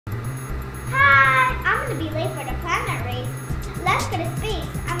to be late for the planet race. Let's go to space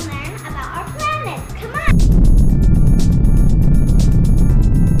and learn about our planets. Come on!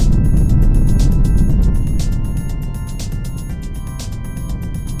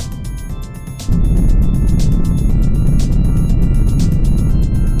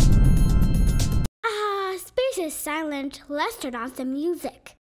 Space is silent. Let's turn on some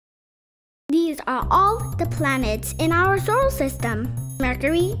music. These are all the planets in our solar system: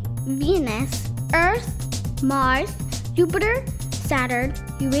 Mercury, Venus, Earth, Mars, Jupiter, Saturn,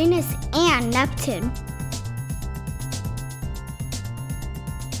 Uranus, and Neptune.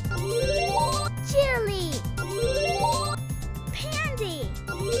 Chili, Pandy,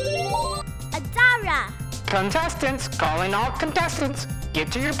 Adara. Contestants, calling all contestants.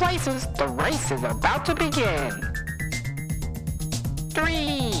 Get to your places. The race is about to begin.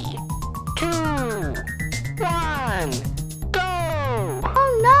 3, 2, 1, go!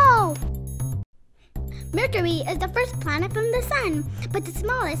 Oh no! Mercury is the first planet from the sun, but the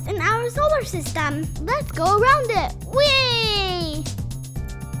smallest in our solar system. Let's go around it. Whee!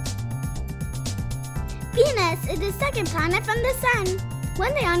 Venus is the second planet from the sun.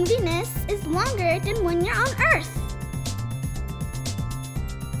 1 day on Venus is longer than 1 year on Earth.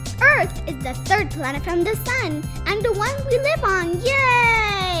 Earth is the third planet from the sun and the one we live on.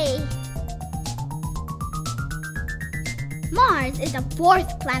 Yay! Mars is the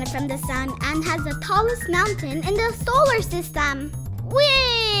fourth planet from the sun and has the tallest mountain in the solar system.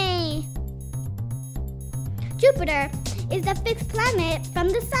 Whee! Jupiter is the fifth planet from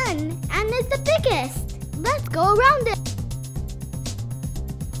the sun and is the biggest. Let's go around it.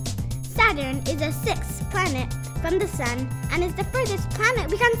 Saturn is the sixth planet from the sun and is the furthest planet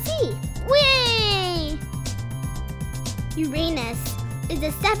we can see. Whee! Uranus is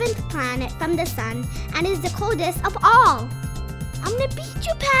the seventh planet from the sun and is the coldest of all. I'm gonna beat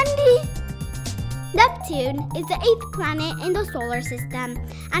you, Pandy! Neptune is the eighth planet in the solar system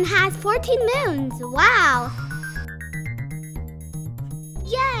and has 14 moons. Wow!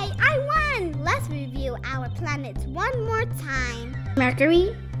 Yay, I won! Let's review our planets one more time.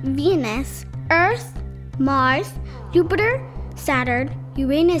 Mercury, Venus, Earth, Mars, Jupiter, Saturn,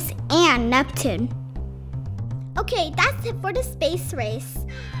 Uranus, and Neptune. Okay, that's it for the space race.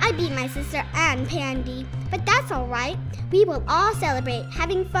 I beat my sister and Pandy, but that's alright. We will all celebrate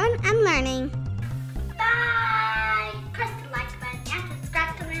having fun and learning. Bye! Press the like button and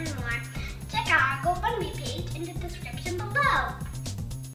subscribe to learn more. Check out our GoFundMe page in the description below.